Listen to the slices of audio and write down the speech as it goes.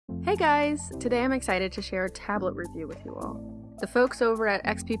Hey guys! Today I'm excited to share a tablet review with you all. The folks over at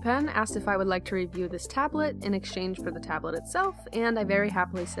XP-Pen asked if I would like to review this tablet in exchange for the tablet itself, and I very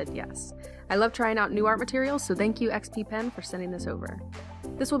happily said yes. I love trying out new art materials, so thank you XP-Pen for sending this over.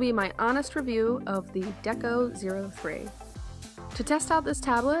 This will be my honest review of the Deco 03. To test out this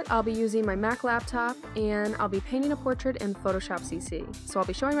tablet, I'll be using my Mac laptop, and I'll be painting a portrait in Photoshop CC, so I'll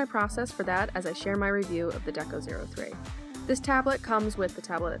be showing my process for that as I share my review of the Deco 03. This tablet comes with the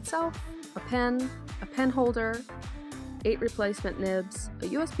tablet itself, a pen holder, 8 replacement nibs, a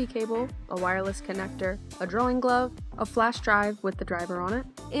USB cable, a wireless connector, a drawing glove, a flash drive with the driver on it,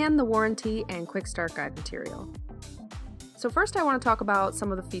 and the warranty and quick start guide material. So first I want to talk about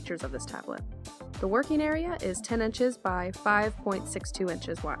some of the features of this tablet. The working area is 10 inches by 5.62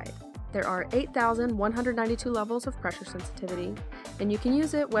 inches wide. There are 8,192 levels of pressure sensitivity, and you can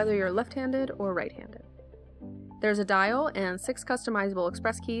use it whether you're left-handed or right-handed. There's a dial and 6 customizable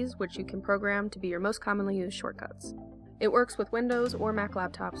express keys which you can program to be your most commonly used shortcuts. It works with Windows or Mac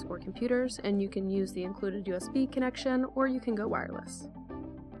laptops or computers, and you can use the included USB connection or you can go wireless.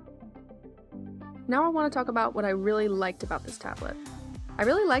 Now I want to talk about what I really liked about this tablet. I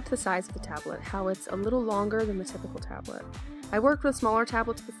really liked the size of the tablet, how it's a little longer than the typical tablet. I worked with smaller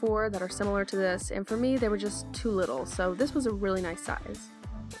tablets before that are similar to this, and for me they were just too little, so this was a really nice size.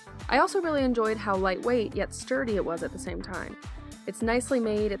 I also really enjoyed how lightweight yet sturdy it was at the same time. It's nicely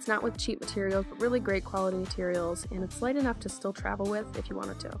made, it's not with cheap materials, but really great quality materials, and it's light enough to still travel with if you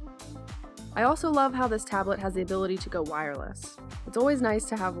wanted to. I also love how this tablet has the ability to go wireless. It's always nice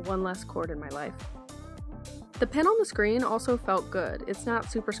to have one less cord in my life. The pen on the screen also felt good. It's not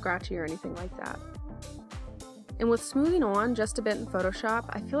super scratchy or anything like that. And with smoothing on just a bit in Photoshop,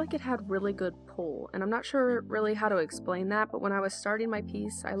 I feel like it had really good pull, and I'm not sure really how to explain that, but when I was starting my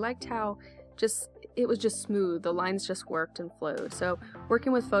piece, I liked how it was just smooth, the lines just worked and flowed, so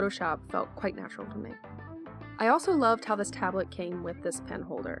working with Photoshop felt quite natural to me. I also loved how this tablet came with this pen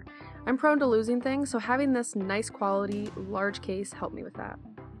holder. I'm prone to losing things, so having this nice quality, large case helped me with that.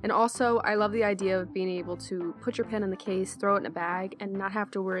 And also, I love the idea of being able to put your pen in the case, throw it in a bag, and not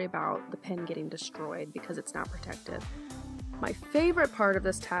have to worry about the pen getting destroyed because it's not protected. My favorite part of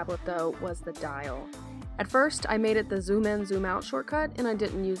this tablet, though, was the dial. At first, I made it the zoom in, zoom out shortcut, and I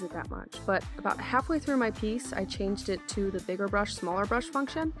didn't use it that much, but about halfway through my piece, I changed it to the bigger brush, smaller brush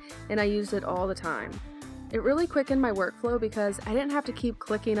function, and I used it all the time. It really quickened my workflow because I didn't have to keep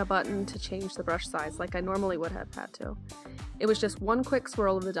clicking a button to change the brush size like I normally would have had to. It was just one quick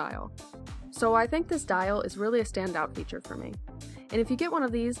swirl of the dial. So I think this dial is really a standout feature for me. And if you get one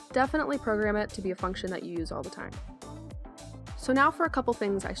of these, definitely program it to be a function that you use all the time. So now for a couple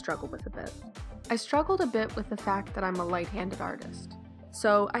things I struggled with a bit. I struggled a bit with the fact that I'm a light-handed artist.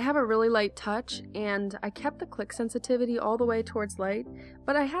 So I have a really light touch, and I kept the click sensitivity all the way towards light,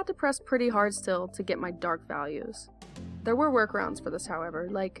 but I had to press pretty hard still to get my dark values. There were workarounds for this, however,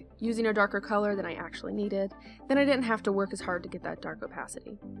 like using a darker color than I actually needed, then I didn't have to work as hard to get that dark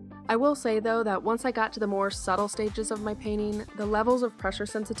opacity. I will say though that once I got to the more subtle stages of my painting, the levels of pressure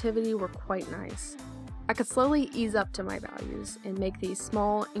sensitivity were quite nice. I could slowly ease up to my values and make these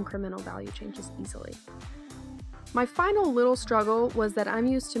small incremental value changes easily. My final little struggle was that I'm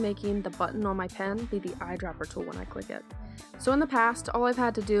used to making the button on my pen be the eyedropper tool when I click it. So in the past, all I've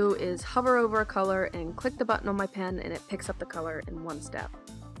had to do is hover over a color and click the button on my pen and it picks up the color in one step.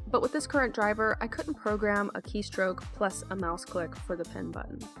 But with this current driver, I couldn't program a keystroke plus a mouse click for the pen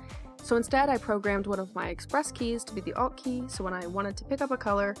button. So instead, I programmed one of my express keys to be the Alt key, so when I wanted to pick up a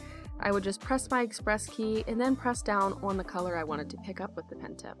color, I would just press my express key and then press down on the color I wanted to pick up with the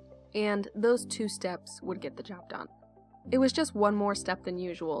pen tip. And those 2 steps would get the job done. It was just one more step than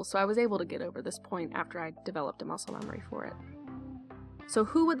usual, so I was able to get over this point after I developed a muscle memory for it. So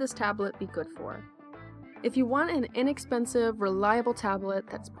who would this tablet be good for? If you want an inexpensive, reliable tablet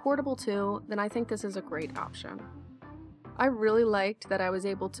that's portable too, then I think this is a great option. I really liked that I was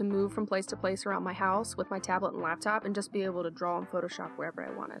able to move from place to place around my house with my tablet and laptop and just be able to draw in Photoshop wherever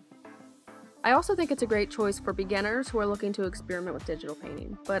I wanted. I also think it's a great choice for beginners who are looking to experiment with digital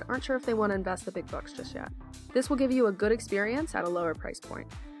painting, but aren't sure if they want to invest the big bucks just yet. This will give you a good experience at a lower price point.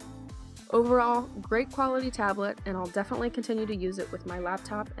 Overall, great quality tablet, and I'll definitely continue to use it with my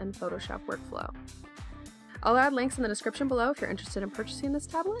laptop and Photoshop workflow. I'll add links in the description below if you're interested in purchasing this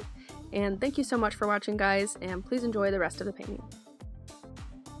tablet, and thank you so much for watching guys, and please enjoy the rest of the painting.